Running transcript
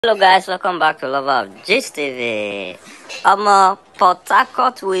Hello guys, welcome back to Lover of Gist TV. Port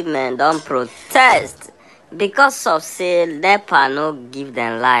Harcourt women don't protest because of say NEPA no give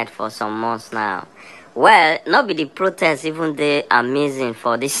them light for some months now. Well, not be the protest even they amazing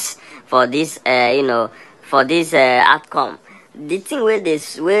for this outcome. The thing where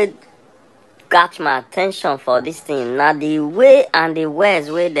this way catch my attention for this thing. Now the way and the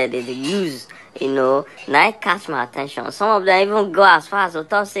words way that they use, now it catch my attention. Some of them even go as far as to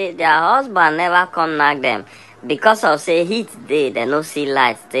talk say their husband never come knock them because of say heat day they no see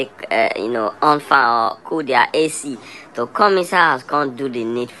light take on fan or cool their AC to come inside house come do the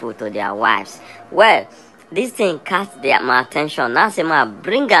needful to their wives. Well, this thing catch my attention. Now say my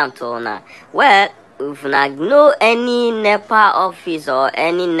bring them to una. Well, if una know any NEPA office or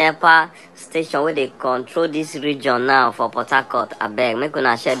any NEPA station where they control this region now for Port Harcourt, abeg make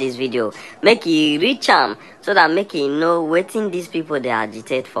una share this video, make e reach am so that make e know wetin these people they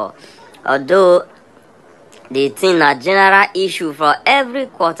agitate for. Although the thing a general issue for every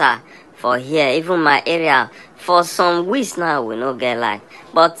quarter for here, even my area, for some weeks now we no get light.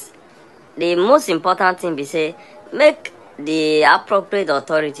 But the most important thing be say make the appropriate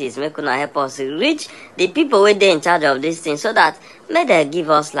authorities make una help us reach the people wey dey in charge of this thing so that make they give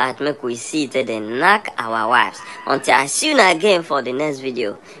us light, make we see till they knack our wives. Until I see you again for the next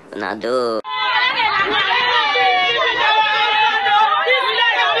video. Una do.